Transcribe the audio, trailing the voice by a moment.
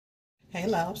Hey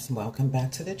loves, welcome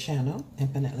back to the channel,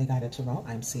 Infinitely Guided Tarot.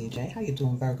 I'm CJ. How you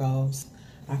doing, Virgos?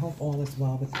 I hope all is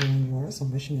well with you and yours.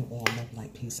 I'm wishing you all love,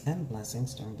 light, peace, and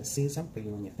blessings during the season for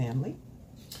you and your family.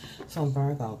 So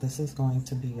Virgo, this is going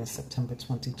to be your September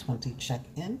 2020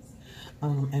 check-in.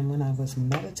 And when I was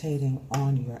meditating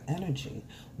on your energy,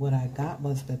 what I got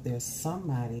was that there's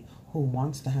somebody who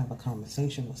wants to have a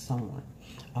conversation with someone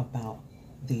about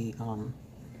the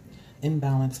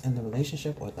imbalance in the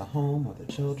relationship or the home or the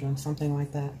children, something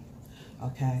like that.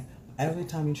 Okay, every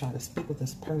time you try to speak with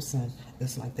this person,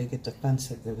 it's like they get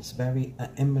defensive. There was very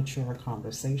immature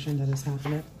conversation that is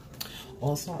happening.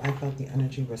 Also, I felt the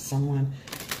energy where someone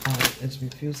is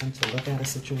refusing to look at a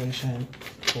situation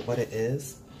for what it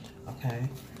is. Okay,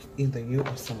 either you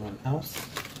or someone else.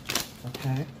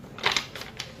 Okay.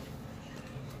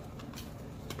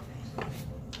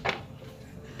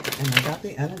 And I got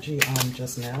the energy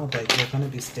just now that you're going to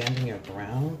be standing your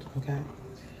ground, okay?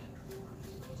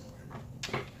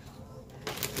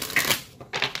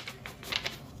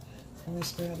 Holy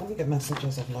Spirit, let me get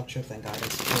messages of love, truth, and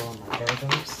guidance for my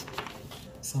Virgos.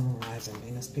 Sun, Rising,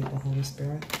 Venus people, Holy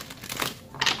Spirit.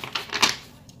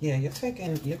 Yeah, you're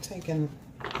taking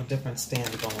a different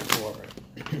stand going forward.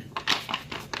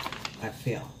 I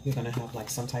feel you're going to have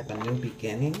like some type of new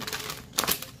beginning.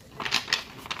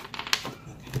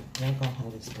 Virgo,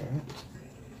 Holy Spirit.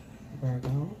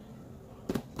 Virgo,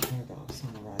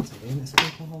 Sun, Rising, Venus,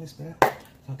 people, Holy Spirit.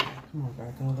 Okay, come on,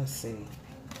 Virgo, let's see.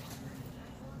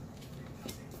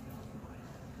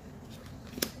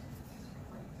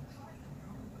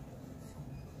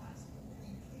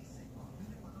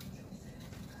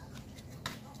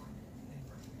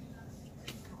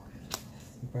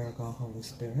 Virgo, Holy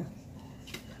Spirit.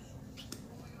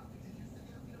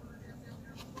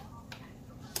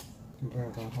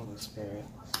 Virgo, Holy Spirit.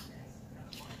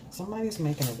 Somebody's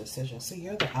making a decision. See,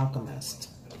 you're the alchemist.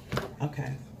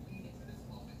 Okay.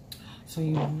 So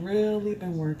you've really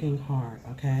been working hard,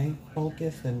 okay?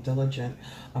 Focused and diligent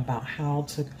about how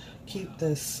to keep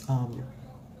this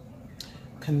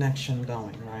connection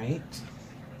going, right?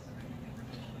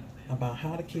 About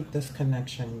how to keep this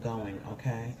connection going,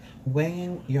 okay?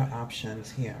 Weighing your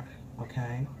options here,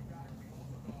 okay?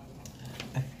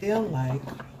 I feel like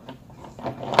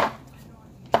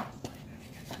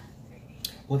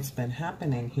what's been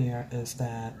happening here is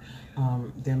that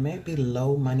there may be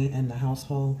low money in the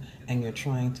household and you're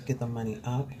trying to get the money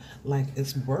up. Like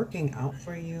it's working out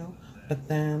for you, but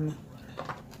then,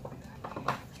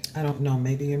 I don't know,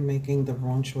 maybe you're making the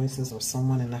wrong choices or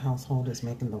someone in the household is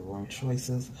making the wrong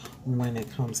choices when it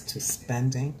comes to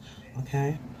spending,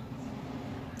 okay?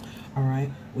 All right,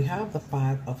 we have the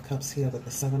Five of Cups here with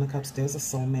the Seven of Cups. There's a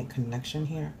soulmate connection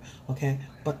here, okay?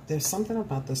 But there's something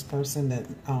about this person that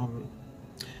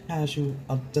has you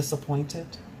disappointed,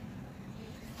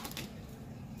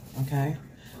 okay?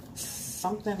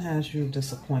 Something has you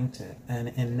disappointed and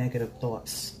in negative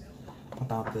thoughts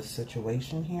about this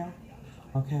situation here,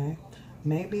 okay?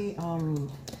 Maybe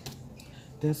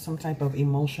there's some type of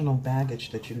emotional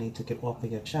baggage that you need to get off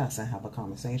of your chest and have a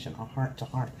conversation, a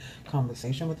heart-to-heart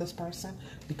conversation with this person,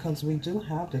 because we do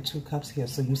have the Two Cups here,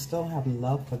 so you still have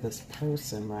love for this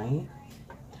person, right?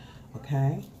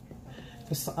 Okay?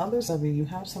 For others of you, you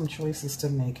have some choices to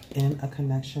make in a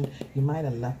connection. You might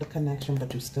have left a connection,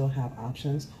 but you still have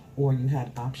options, or you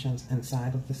had options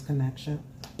inside of this connection.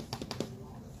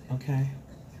 Okay.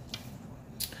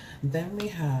 Then we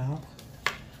have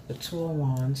the Two of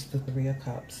Wands, the Three of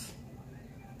Cups,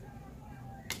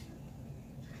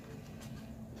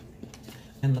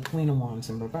 and the Queen of Wands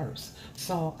in reverse.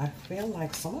 So I feel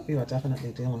like some of you are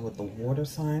definitely dealing with the water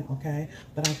sign, okay?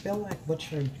 But I feel like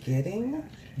what you're getting,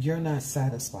 you're not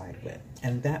satisfied with.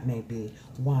 And that may be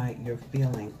why you're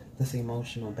feeling this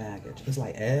emotional baggage. It's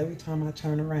like every time I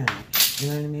turn around, you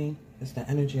know what I mean? It's the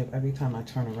energy of every time I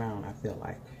turn around, I feel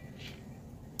like.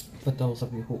 For those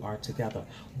of you who are together.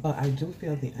 But I do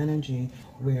feel the energy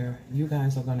where you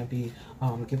guys are going to be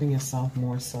giving yourself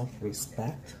more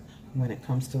self-respect when it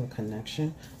comes to a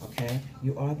connection, okay?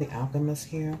 You are the alchemist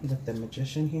here, with the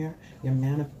magician here. You're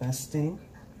manifesting,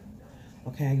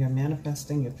 okay? You're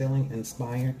manifesting, you're feeling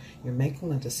inspired. You're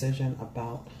making a decision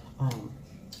about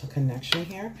a connection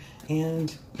here.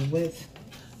 And with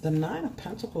the Nine of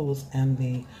Pentacles and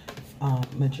the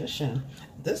magician,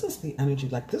 this is the energy,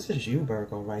 like this is you,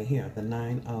 Virgo, right here, the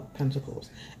Nine of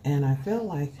Pentacles. And I feel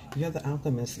like you're the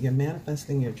alchemist. You're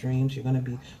manifesting your dreams. You're going to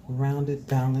be grounded,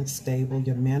 balanced, stable.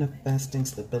 You're manifesting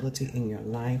stability in your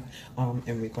life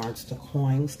in regards to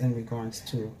coins, in regards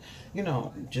to, you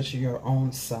know, just your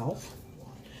own self.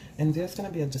 And there's going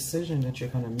to be a decision that you're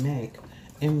going to make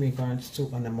in regards to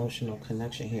an emotional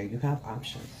connection here. You have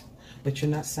options. but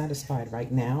you're not satisfied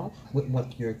right now with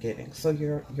what you're getting. So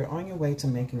you're on your way to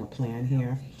making a plan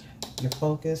here. You're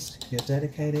focused, you're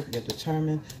dedicated, you're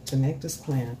determined to make this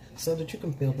plan so that you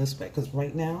can feel this way. Because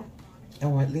right now,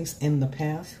 or at least in the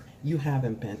past, you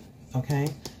haven't been, okay?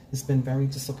 It's been very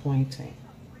disappointing.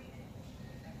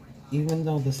 Even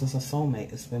though this is a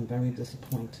soulmate, it's been very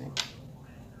disappointing.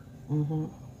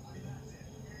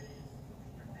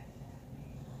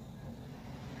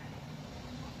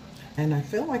 And I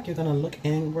feel like you're going to look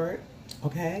inward,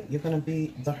 okay? You're going to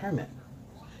be the hermit.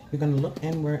 You're going to look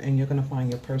inward and you're going to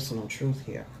find your personal truth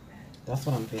here. That's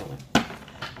what I'm feeling.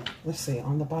 Let's see.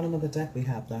 On the bottom of the deck, we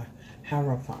have the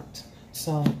Hierophant.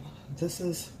 So this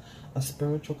is a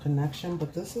spiritual connection,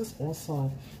 but this is also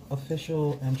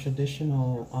official and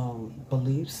traditional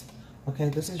beliefs. Okay,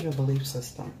 this is your belief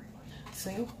system.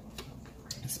 See?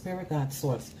 Spirit, God,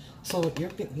 source. So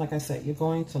you're, like I said, you're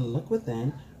going to look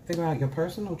within, figure out your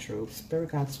personal truth.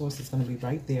 Spirit, God, source is going to be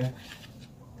right there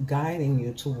guiding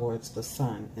you towards the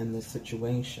sun in this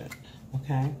situation.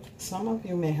 Okay? Some of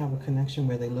you may have a connection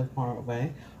where they live far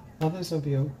away. Others of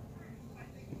you,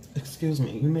 excuse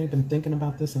me, you may have been thinking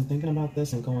about this and thinking about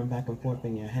this and going back and forth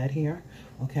in your head here.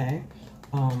 Okay?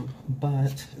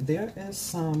 But there is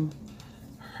some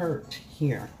hurt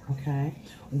here, okay?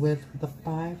 With the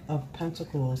Five of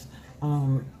Pentacles,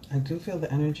 I do feel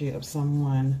the energy of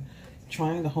someone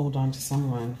trying to hold on to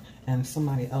someone and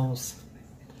somebody else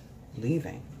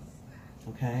leaving,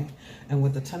 okay? And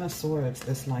with the Ten of Swords,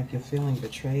 it's like you're feeling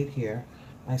betrayed here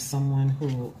by someone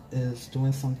who is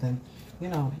doing something, you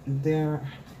know, they're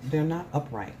not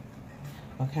upright,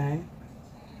 okay?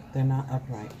 They're not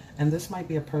upright. And this might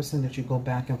be a person that you go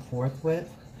back and forth with,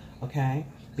 okay?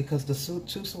 Because the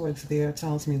Two Swords there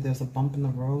tells me there's a bump in the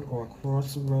road or a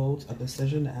crossroads, a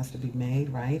decision that has to be made,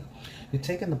 right? You're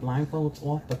taking the blindfolds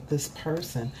off, but this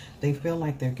person, they feel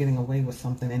like they're getting away with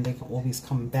something and they can always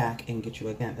come back and get you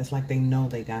again. It's like they know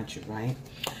they got you, right?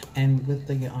 And with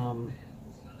the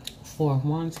Four of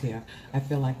Wands here, I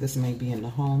feel like this may be in the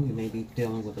home. You may be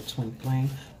dealing with a twin flame,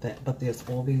 but there's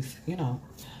always, you know,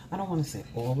 I don't want to say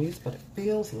always, but it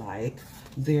feels like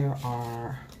there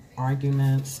are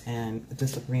arguments and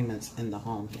disagreements in the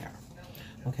home here,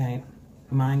 okay?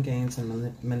 Mind games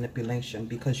and manipulation,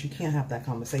 because you can't have that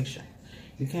conversation.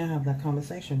 You can't have that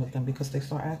conversation with them because they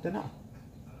start acting up.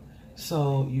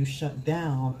 So you shut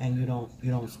down and you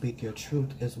don't speak your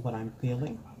truth is what I'm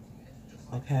feeling,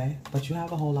 okay? But you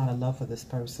have a whole lot of love for this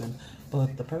person,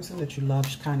 but the person that you love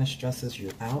kind of stresses you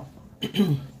out.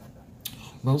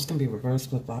 Rose can be reversed,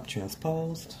 flip-flop,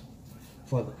 transposed.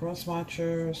 For the cross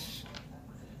watchers,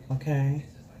 okay,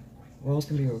 roles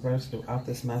can be reversed throughout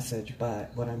this message,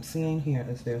 but what I'm seeing here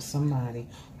is there's somebody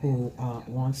who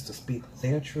wants to speak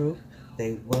their truth.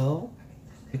 They will,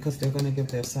 because they're going to give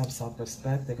themselves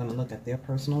self-respect. They're going to look at their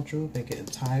personal truth. They're getting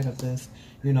tired of this,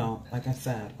 you know, like I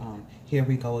said, here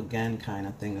we go again kind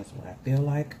of thing is what I feel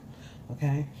like,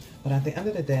 okay? But at the end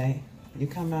of the day, you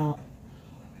come out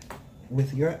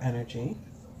with your energy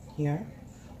here,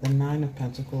 the Nine of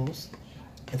Pentacles.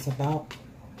 It's about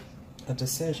a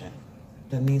decision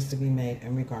that needs to be made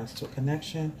in regards to a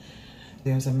connection.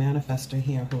 There's a manifestor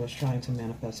here who is trying to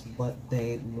manifest what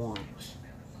they want,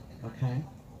 okay?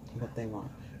 What they want.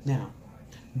 Now,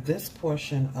 this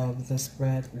portion of the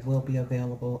spread will be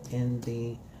available in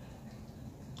the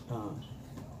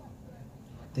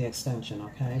extension,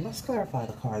 okay? Let's clarify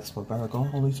the cards for Virgo,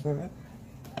 Holy Spirit.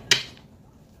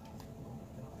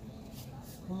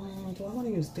 Do I want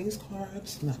to use these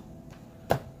cards? No.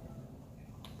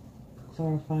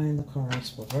 Clarifying the cards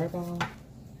for Virgo.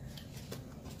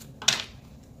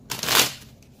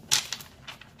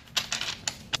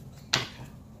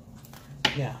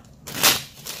 Okay. Yeah.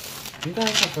 You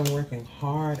guys have been working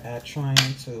hard at trying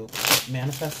to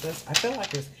manifest this. I feel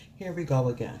like it's here we go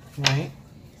again, right?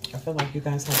 I feel like you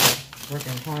guys have been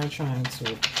working hard trying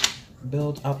to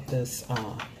build up this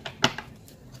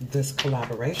this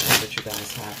collaboration that you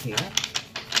guys have here,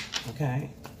 okay?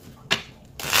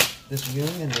 This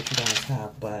union that you guys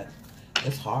have, but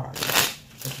it's hard.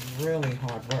 It's really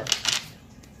hard work.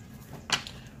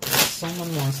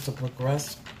 Someone wants to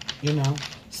progress, you know.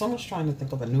 Someone's trying to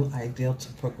think of a new ideal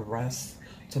to progress,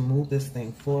 to move this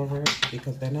thing forward,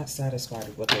 because they're not satisfied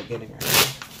with what they're getting right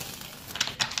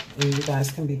now. And you guys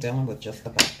can be dealing with just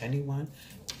about anyone.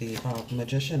 The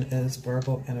Magician is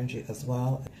Virgo energy as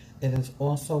well. It is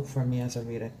also, for me as a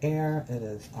reader, air. It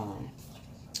is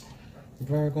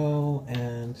Virgo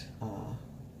and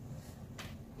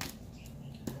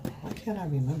why can't I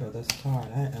remember this card?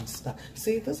 I am stuck.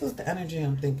 See, this is the energy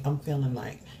I'm feeling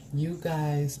like. You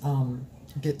guys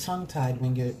get tongue-tied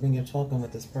when you're talking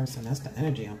with this person. That's the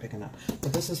energy I'm picking up.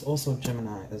 But this is also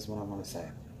Gemini, is what I want to say.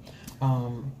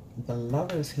 The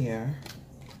Lovers here,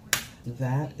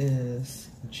 that is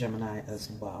Gemini as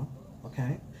well.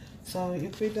 Okay, so you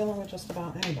could be dealing with just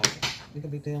about anybody. You could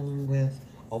be dealing with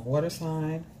a water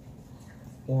sign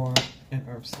or an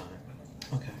earth sign.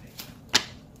 Okay.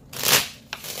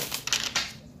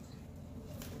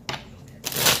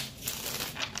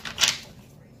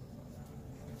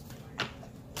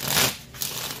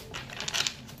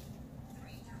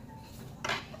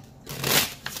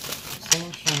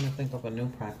 Someone's trying to think of a new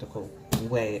practical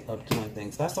way of doing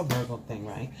things. That's a Virgo thing,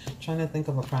 right? Trying to think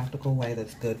of a practical way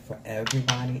that's good for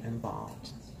everybody involved.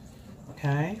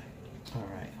 Okay? All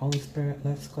right. Holy Spirit,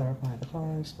 let's clarify the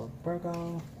cards for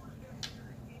Virgo.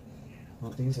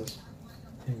 Well, these are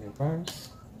in reverse.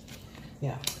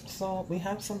 Yeah. So we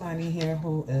have somebody here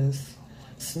who is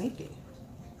sneaky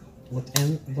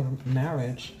within the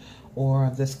marriage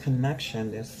or this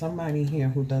connection. There's somebody here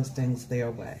who does things their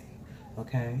way.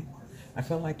 Okay? I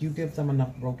feel like you give them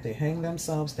enough rope, they hang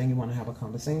themselves, then you want to have a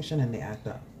conversation and they act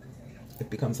up. It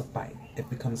becomes a fight. It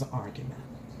becomes an argument.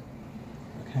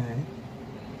 Okay?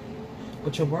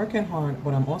 But you're working hard.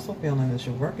 What I'm also feeling is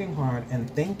you're working hard and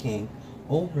thinking,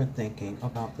 overthinking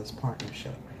about this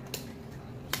partnership.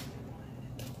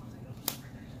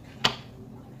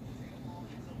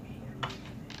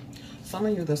 Some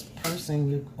of you, this person,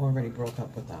 you already broke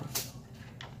up with them.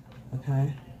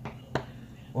 Okay?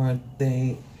 Or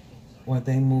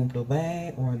they moved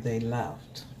away, or they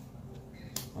left.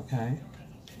 Okay?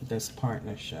 This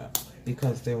partnership,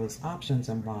 because there was options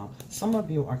involved. Some of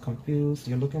you are confused.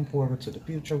 You're looking forward to the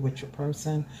future with your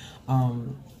person,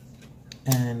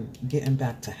 and getting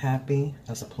back to happy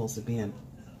as opposed to being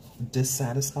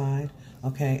dissatisfied.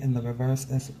 Okay? And the reverse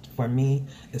is, for me,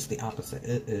 it's the opposite.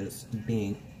 It is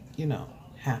being, you know,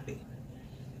 happy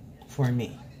for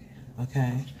me.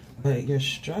 Okay? But you're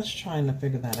stressed trying to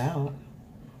figure that out.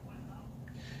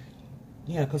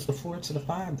 Yeah, because the 4 to the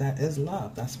 5, that is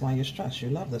love. That's why you're stressed. You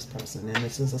love this person, and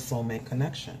this is a soulmate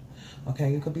connection.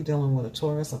 Okay, you could be dealing with a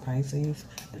Taurus, a Pisces,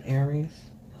 an Aries.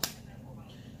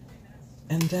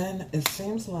 And then it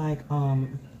seems like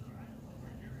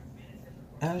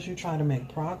as you try to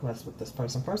make progress with this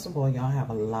person, first of all, y'all have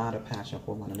a lot of passion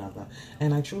for one another.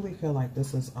 And I truly feel like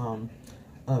this is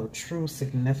a true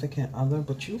significant other,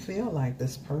 but you feel like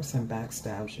this person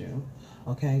backstabs you.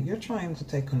 Okay, you're trying to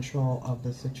take control of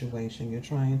the situation. You're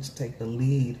trying to take the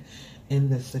lead in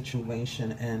this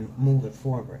situation and move it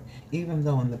forward. Even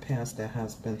though in the past there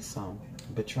has been some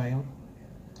betrayal.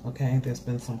 Okay, there's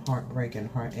been some heartbreak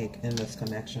and heartache in this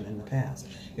connection in the past.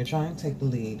 You're trying to take the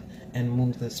lead and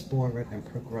move this forward and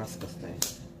progress this thing.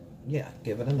 Yeah,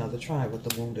 give it another try with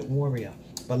the Wounded Warrior.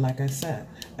 But like I said,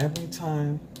 every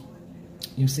time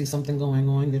you see something going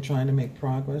on, you're trying to make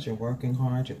progress, you're working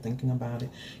hard, you're thinking about it,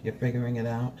 you're figuring it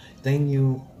out. Then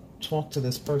you talk to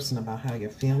this person about how you're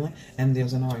feeling, and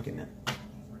there's an argument.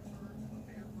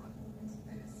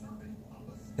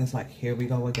 It's like, here we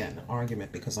go again,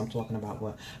 argument, because I'm talking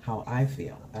about how I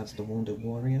feel as the Wounded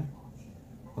Warrior.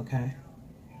 Okay?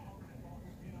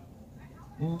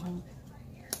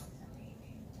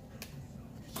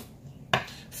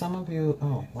 Some of you,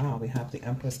 oh wow, we have the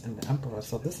Empress and the Emperor.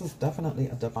 So this is definitely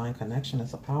a divine connection.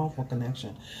 It's a powerful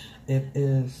connection. It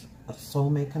is a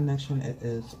soulmate connection. It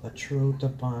is a true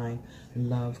divine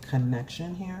love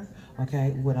connection here,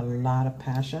 okay, with a lot of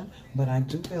passion. But I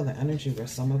do feel the energy where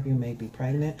some of you may be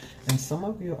pregnant, and some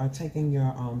of you are taking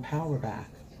your power back.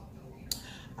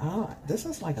 This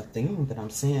is like a theme that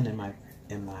I'm seeing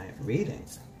in my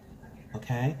readings.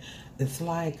 Okay, it's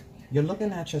like you're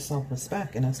looking at your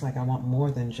self-respect, and it's like, I want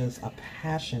more than just a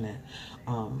passionate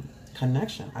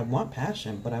connection. I want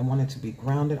passion, but I want it to be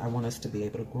grounded. I want us to be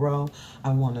able to grow.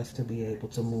 I want us to be able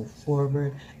to move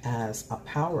forward as a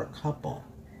power couple.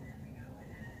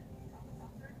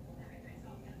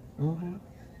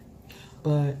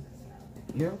 But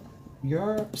you're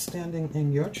standing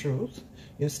in your truth.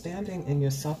 You're standing in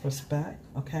your self-respect,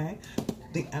 okay?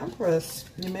 The Empress,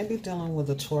 you may be dealing with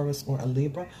a Taurus or a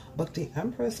Libra, but the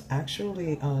Empress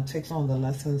actually takes on the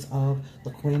lessons of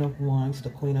the Queen of Wands, the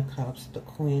Queen of Cups, the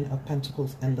Queen of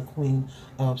Pentacles, and the Queen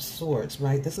of Swords,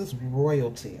 right? This is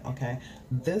royalty, okay?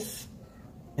 This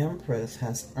Empress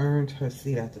has earned her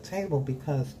seat at the table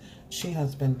because she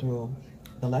has been through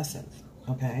the lessons,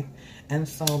 okay? And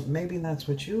so maybe that's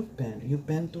what you've been. You've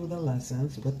been through the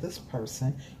lessons with this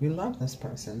person. You love this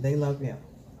person. They love you.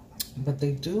 But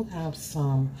they do have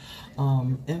some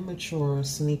immature,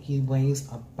 sneaky ways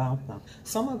about them.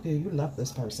 Some of you, you left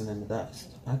this person in the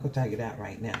dust. I could tell you that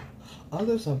right now.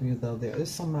 Others of you, though, there is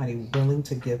somebody willing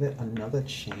to give it another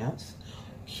chance.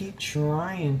 Keep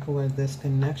trying for this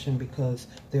connection because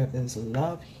there is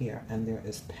love here and there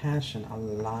is passion, a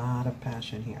lot of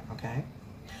passion here, okay?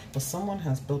 But someone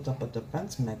has built up a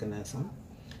defense mechanism,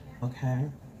 okay?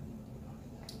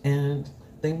 And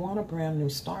they want a brand new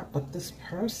start, but this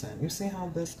person, you see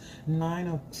how this Nine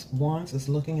of Wands is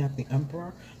looking at the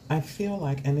Emperor? I feel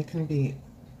like, and it can be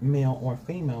male or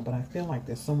female, but I feel like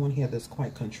there's someone here that's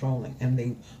quite controlling, and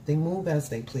they move as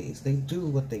they please. They do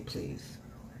what they please.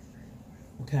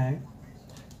 Okay?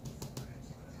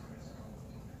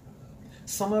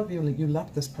 Some of you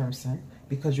left this person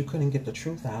because you couldn't get the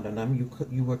truth out of them.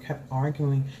 You were kept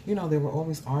arguing. You know, they were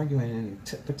always arguing and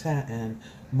tit for tat and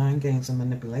mind games and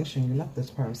manipulation. You left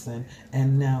this person,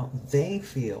 and now they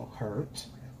feel hurt,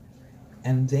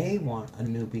 and they want a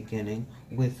new beginning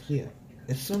with you.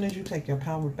 As soon as you take your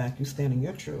power back, you stand in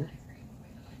your truth.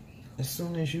 As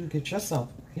soon as you get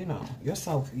yourself, you know,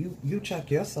 you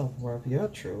check your self-worth, your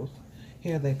truth,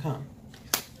 here they come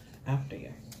after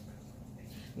you.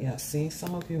 Yeah, see,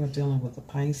 some of you are dealing with a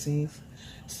Pisces.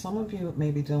 Some of you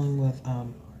may be dealing with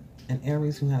an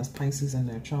Aries who has Pisces in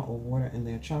their chart or water in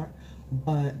their chart.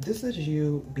 But this is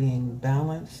you being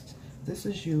balanced. This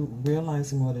is you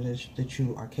realizing what it is that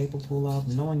you are capable of,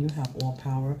 knowing you have all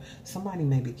power. Somebody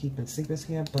may be keeping secrets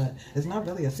here, but it's not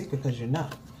really a secret because you're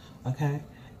not, okay?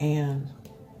 And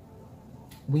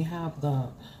we have the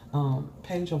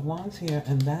Page of Wands here,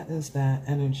 and that is that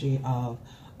energy of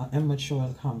immature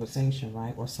conversation,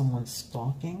 right? Or someone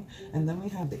stalking. And then we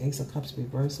have the Ace of Cups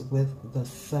reversed with the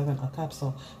Seven of Cups.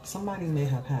 So somebody may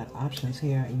have had options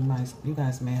here. You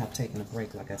guys may have taken a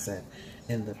break, like I said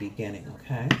in the beginning,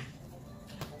 okay?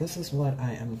 This is what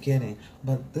I am getting,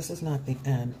 but this is not the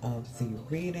end of the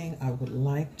reading. I would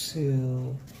like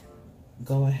to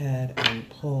go ahead and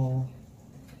pull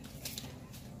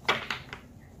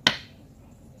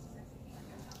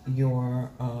your,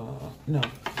 no,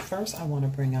 first I want to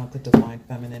bring out the Divine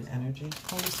Feminine energy.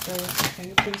 Holy Spirit, can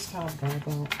you please tell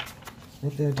Virgo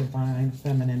what their Divine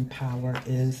Feminine power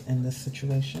is in this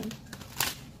situation?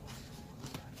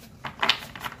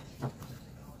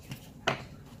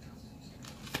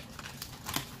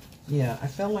 Yeah, I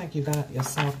feel like you got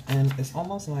yourself in, it's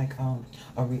almost like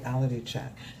a reality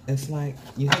check. It's like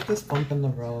you hit this bump in the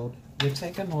road, you're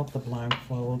taking off the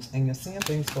blindfolds, and you're seeing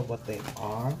things for what they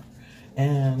are.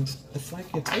 And it's like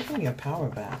you're taking your power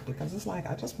back because it's like,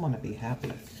 I just want to be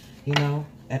happy, you know?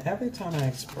 And every time I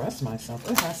express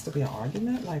myself, it has to be an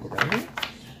argument. Like, really?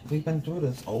 We've been through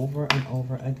this over and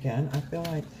over again. I feel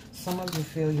like some of you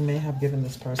feel you may have given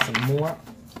this person more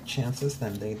chances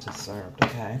than they deserved,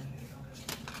 okay?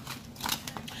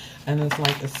 And it's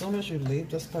like, as soon as you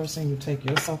leave this person, you take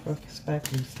your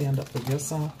self-respect, you stand up for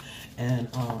yourself, and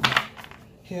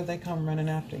here they come running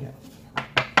after you.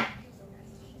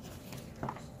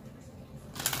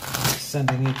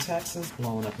 Sending you texts,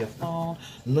 blowing up your phone,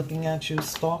 looking at you,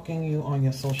 stalking you on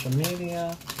your social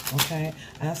media, okay?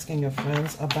 Asking your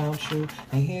friends about you,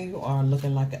 and here you are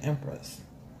looking like an empress,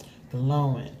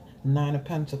 glowing. Nine of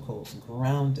Pentacles,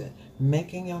 grounded,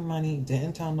 making your money,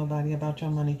 didn't tell nobody about your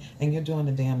money, and you're doing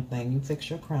the damn thing. You fix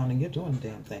your crown and you're doing the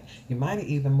damn thing. You might have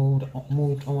even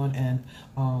moved on and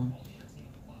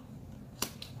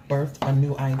birthed a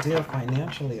new idea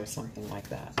financially or something like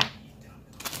that.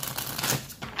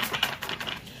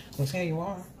 Because here you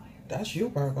are. That's you,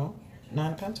 Virgo.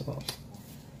 Nine of Pentacles.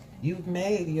 You've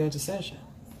made your decision.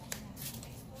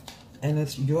 And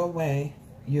it's your way.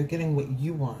 You're getting what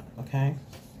you want, okay?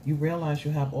 You realize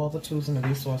you have all the tools and the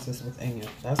resources within you.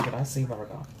 That's what I see,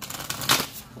 Virgo.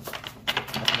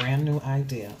 A brand new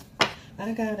idea.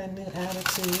 I got a new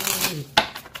attitude.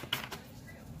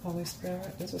 Holy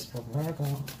Spirit, this is for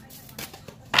Virgo.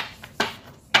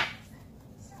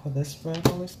 For this spread,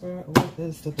 Holy Spirit, what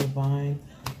is the Divine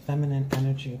Feminine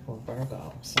energy for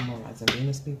Virgo? Summarizing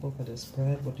Venus people for this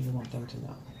spread. What do you want them to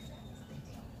know?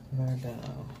 Virgo.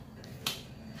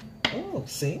 Oh,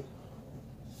 see?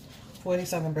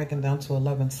 47 breaking down to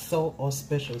 11. So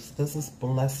auspicious. This is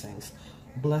blessings.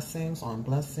 Blessings on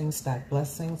blessings, stack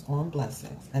blessings on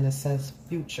blessings. And it says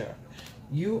future.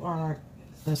 You are,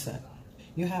 listen,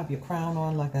 you have your crown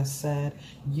on, like I said.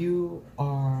 You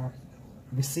are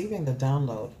receiving the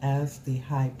download as the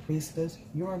high priestess.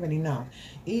 You already know.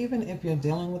 Even if you're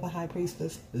dealing with a high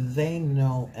priestess, they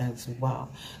know as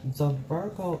well. The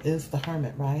Virgo is the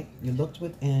hermit, right? You looked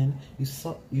within, you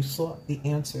sought the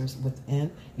answers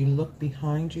within, you looked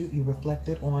behind you, you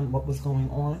reflected on what was going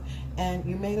on, and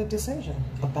you made a decision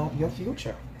about your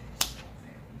future.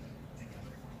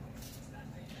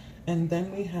 And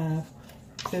then we have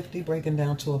 50 breaking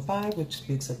down to a 5, which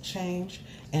speaks of change,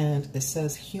 and it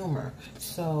says humor.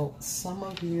 So some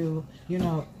of you, you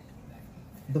know,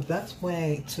 the best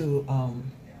way to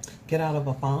get out of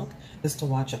a funk is to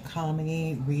watch a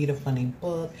comedy, read a funny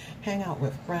book, hang out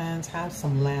with friends, have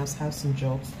some laughs, have some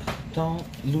jokes. Don't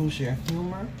lose your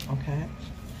humor, okay?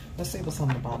 Let's see what's on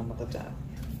the bottom of the deck.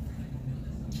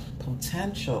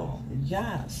 Potential.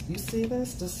 Yes. You see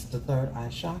this? This is the third eye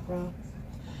chakra,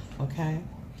 okay?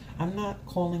 I'm not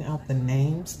calling out the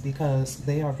names because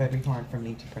they are very hard for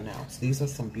me to pronounce. These are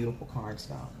some beautiful cards,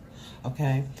 though,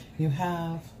 okay? You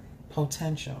have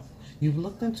potential. You've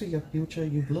looked into your future,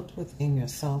 you've looked within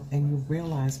yourself, and you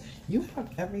realize you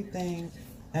have everything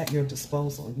at your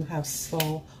disposal. You have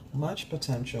so much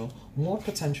potential, more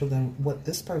potential than what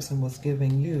this person was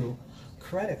giving you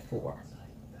credit for.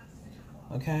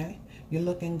 Okay? You're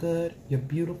looking good, you're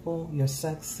beautiful, you're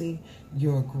sexy,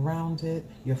 you're grounded,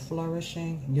 you're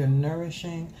flourishing, you're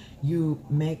nourishing, you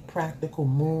make practical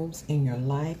moves in your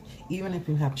life. Even if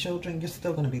you have children, you're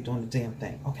still going to be doing the damn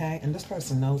thing, okay? And this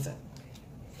person knows it.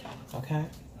 Okay.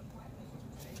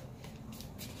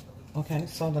 Okay,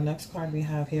 so the next card we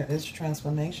have here is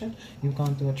transformation. You've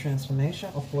gone through a transformation,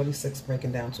 a 46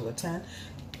 breaking down to a 10.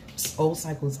 Old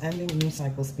cycles ending, new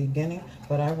cycles beginning.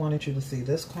 But I wanted you to see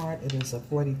this card. It is a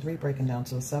 43 breaking down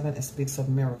to a 7. It speaks of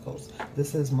miracles.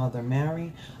 This is Mother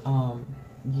Mary.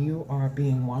 You are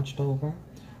being watched over.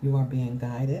 You are being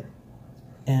guided.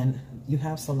 And you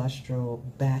have celestial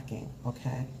backing,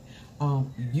 okay?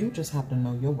 You just have to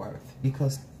know your worth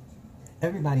because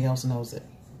everybody else knows it.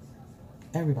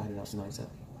 Everybody else knows it.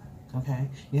 Okay?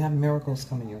 You have miracles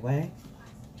coming your way.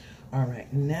 All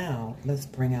right. Now, let's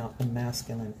bring out the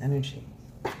masculine energy.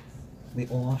 We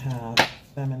all have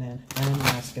feminine and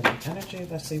masculine energy.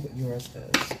 Let's see what yours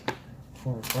is.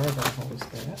 For Virgo, Holy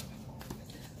Spirit.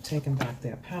 Taking back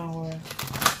their power.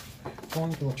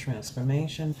 Going through a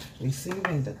transformation.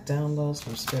 Receiving the downloads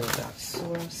from Spirit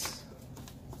Source.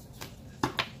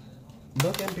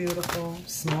 Looking beautiful,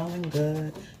 smelling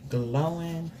good,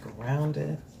 glowing,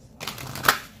 grounded.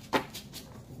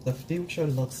 The future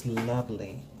looks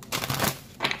lovely.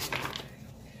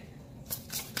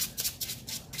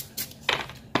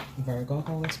 Virgo,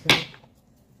 Holy Spirit.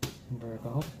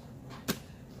 Virgo.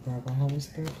 Virgo, Holy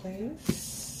Spirit,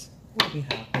 please. What do we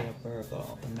have here,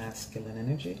 Virgo? The masculine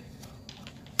energy.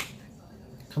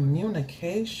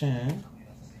 Communication.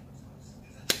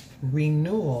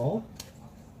 Renewal.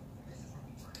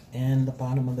 And the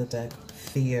bottom of the deck,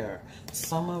 fear.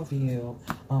 Some of you,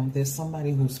 there's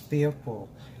somebody who's fearful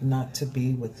not to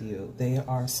be with you. They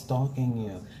are stalking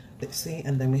you. See,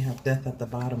 and then we have death at the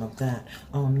bottom of that.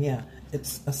 Yeah,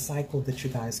 it's a cycle that you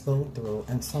guys go through,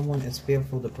 and someone is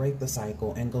fearful to break the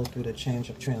cycle and go through the change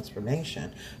of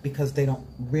transformation because they don't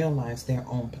realize their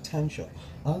own potential.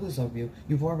 Others of you,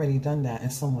 you've already done that,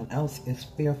 and someone else is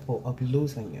fearful of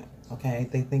losing you, okay?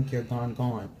 They think you're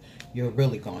gone. You're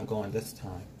really gone this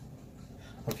time.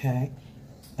 Okay,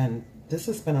 and this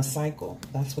has been a cycle.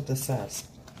 That's what this says.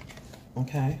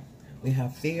 Okay, we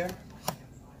have fear,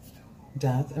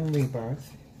 death and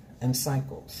rebirth, and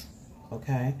cycles.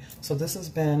 Okay, so this has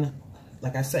been,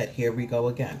 like I said, here we go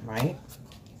again, right?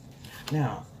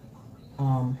 Now,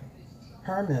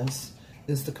 Hermes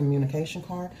is the communication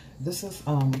card. This is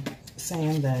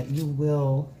saying that you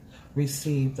will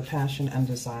receive the passion and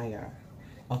desire,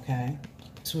 okay,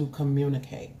 to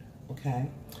communicate, okay?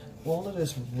 All of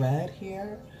this red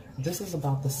here, this is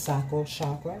about the sacral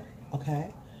chakra,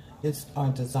 okay? It's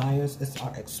our desires, it's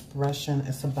our expression,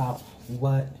 it's about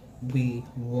what we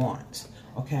want,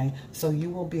 okay? So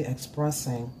you will be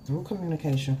expressing through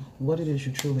communication what it is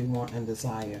you truly want and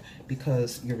desire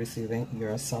because you're receiving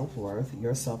your self-worth,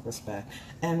 your self-respect.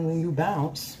 And when you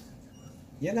bounce,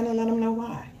 you're going to let them know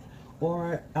why.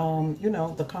 Or, you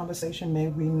know, the conversation may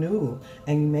renew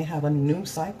and you may have a new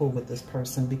cycle with this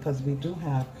person because we do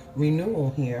have renewal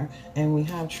here and we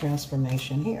have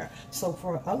transformation here. So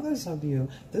for others of you,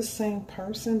 this same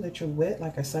person that you're with,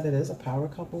 like I said, it is a power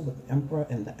couple with the Emperor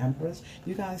and the Empress.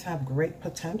 You guys have great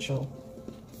potential,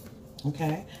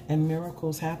 okay? And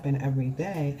miracles happen every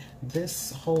day.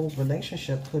 This whole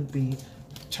relationship could be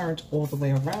turned all the way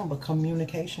around, but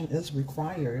communication is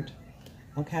required,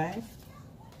 okay?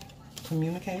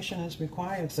 Communication is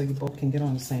required so you both can get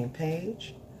on the same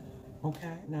page.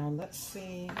 Okay, now let's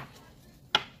see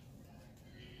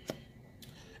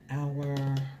our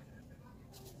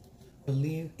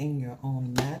Believe in Your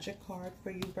Own Magic card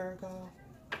for you, Virgo.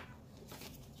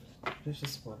 This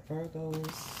is for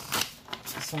Virgos.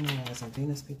 Summarizing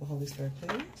Venus, people, Holy Spirit,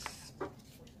 please.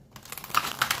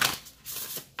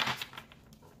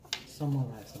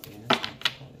 Summarizing Venus,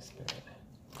 people, Holy Spirit.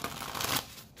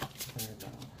 Virgo.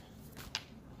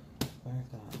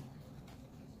 Virgo.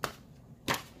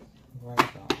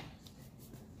 Virgo.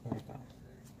 Virgo.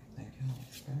 Thank you,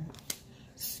 Holy Spirit.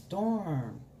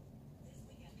 storm.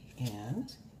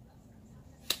 And,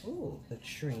 ooh, the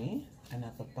tree. And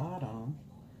at the bottom,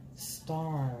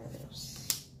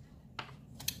 stars.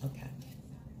 Okay.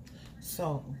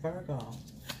 So, Virgo,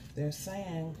 they're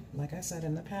saying, like I said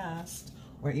in the past,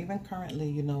 or even currently,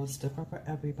 you know, it's different for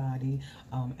everybody.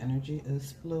 Energy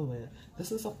is fluid.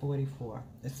 This is a 44.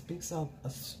 It speaks of a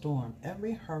storm.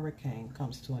 Every hurricane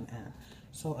comes to an end.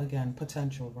 So again,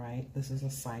 potential, right? This is a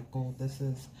cycle. This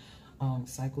is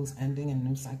cycles ending and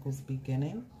new cycles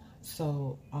beginning.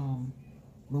 So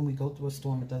when we go through a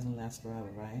storm, it doesn't last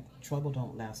forever, right? Trouble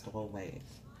don't last always,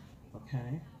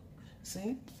 okay?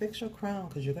 See? Fix your crown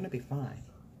because you're going to be fine,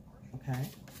 okay?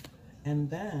 And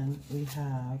then we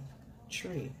have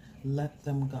tree, let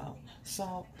them go.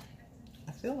 So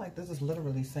I feel like this is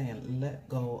literally saying let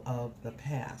go of the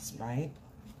past, right?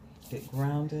 Get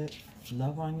grounded,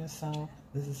 love on yourself.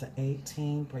 This is an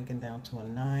 18 breaking down to a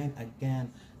 9.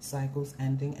 Again, cycles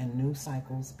ending and new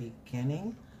cycles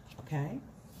beginning, okay?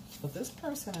 But this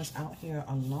person is out here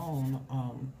alone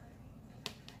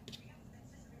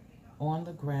on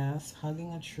the grass,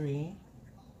 hugging a tree.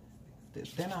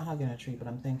 They're not hugging a tree, but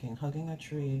I'm thinking hugging a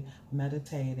tree,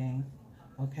 meditating,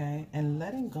 okay? And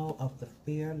letting go of the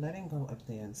fear, letting go of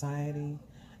the anxiety,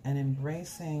 and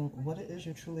embracing what it is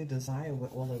you truly desire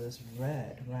with all of this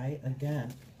red, right?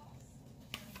 Again,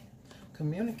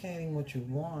 communicating what you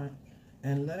want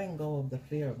and letting go of the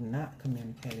fear of not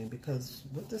communicating, because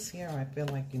with this here, I feel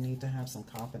like you need to have some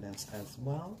confidence as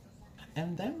well.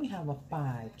 And then we have a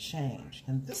 5, change,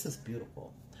 and this is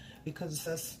beautiful because it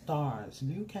says stars.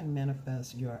 You can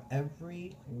manifest your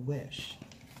every wish.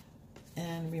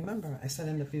 And remember, I said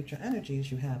in the future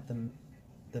energies, you have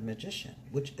the magician,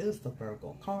 which is the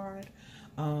Virgo card,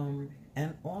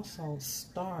 and also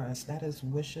stars, that is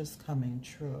wishes coming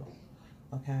true,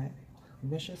 okay?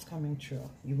 Wishes coming true.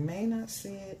 You may not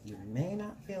see it, you may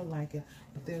not feel like it,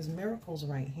 but there's miracles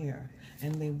right here,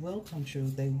 and they will come true,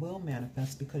 they will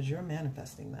manifest because you're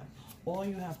manifesting them. All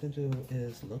you have to do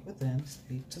is look within,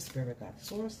 speak to Spirit, God,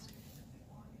 Source,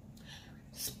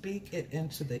 speak it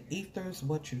into the ethers,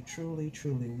 what you truly,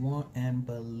 truly want, and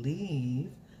believe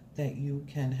that you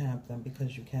can have them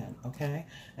because you can, okay?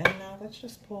 And now let's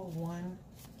just pull one.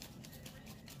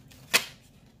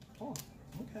 Oh,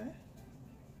 okay.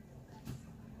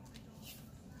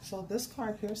 So this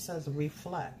card here says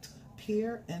reflect.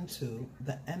 Peer into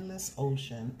the endless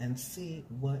ocean and see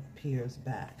what peers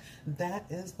back. That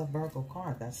is the Virgo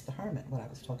card. That's the Hermit, what I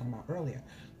was talking about earlier.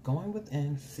 Going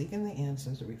within, seeking the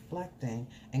answers, reflecting,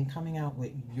 and coming out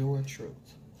with your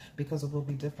truth. Because it will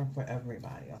be different for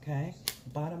everybody, okay?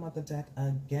 Bottom of the deck,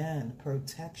 again,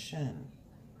 protection.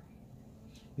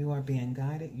 You are being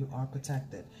guided. You are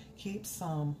protected. Keep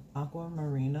some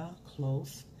aquamarina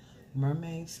close.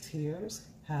 Mermaid's tears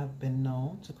have been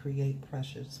known to create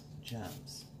precious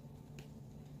gems.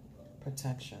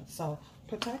 Protection. So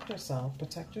protect yourself,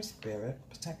 protect your spirit,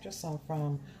 protect yourself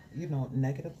from, you know,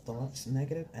 negative thoughts,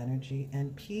 negative energy,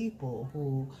 and people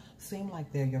who seem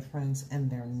like they're your friends and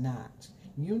they're not.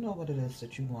 You know what it is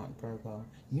that you want, Virgo.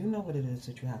 You know what it is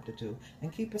that you have to do.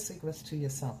 And keep your secrets to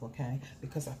yourself, okay?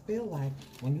 Because I feel like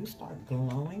when you start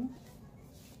glowing,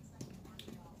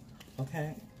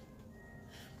 okay?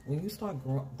 When you start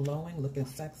glowing, looking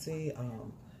sexy,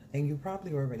 and you're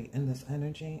probably already in this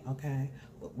energy, okay?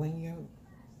 But when you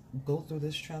go through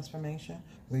this transformation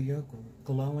where you're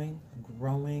glowing,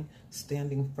 growing,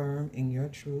 standing firm in your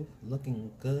truth,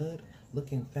 looking good,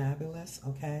 looking fabulous,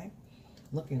 okay?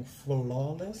 Looking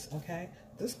flawless, okay?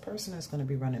 This person is going to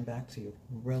be running back to you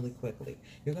really quickly.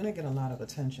 You're going to get a lot of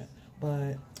attention,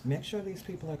 but make sure these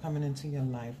people are coming into your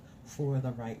life for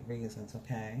the right reasons,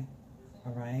 okay?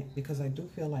 All right? Because I do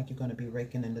feel like you're going to be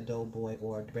raking in the dough boy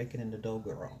or raking in the dough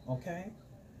girl, okay?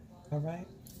 All right?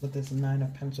 With this 9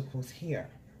 of Pentacles here,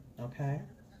 okay?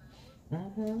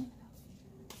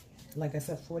 Like I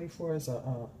said, 44 is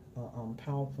a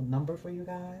powerful number for you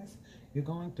guys. You're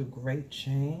going through great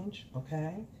change,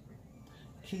 okay?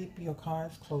 Keep your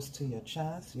cards close to your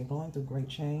chest. You're going through great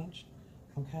change,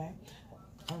 okay?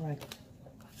 All right.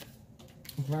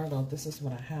 Virgo, this is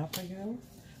what I have for you.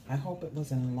 I hope it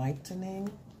was enlightening,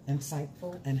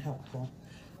 insightful, and helpful.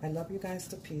 I love you guys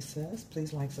to pieces.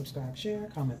 Please like, subscribe, share,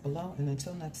 comment below. And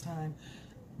until next time,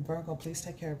 Virgo, please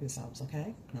take care of yourselves,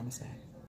 okay? Namaste.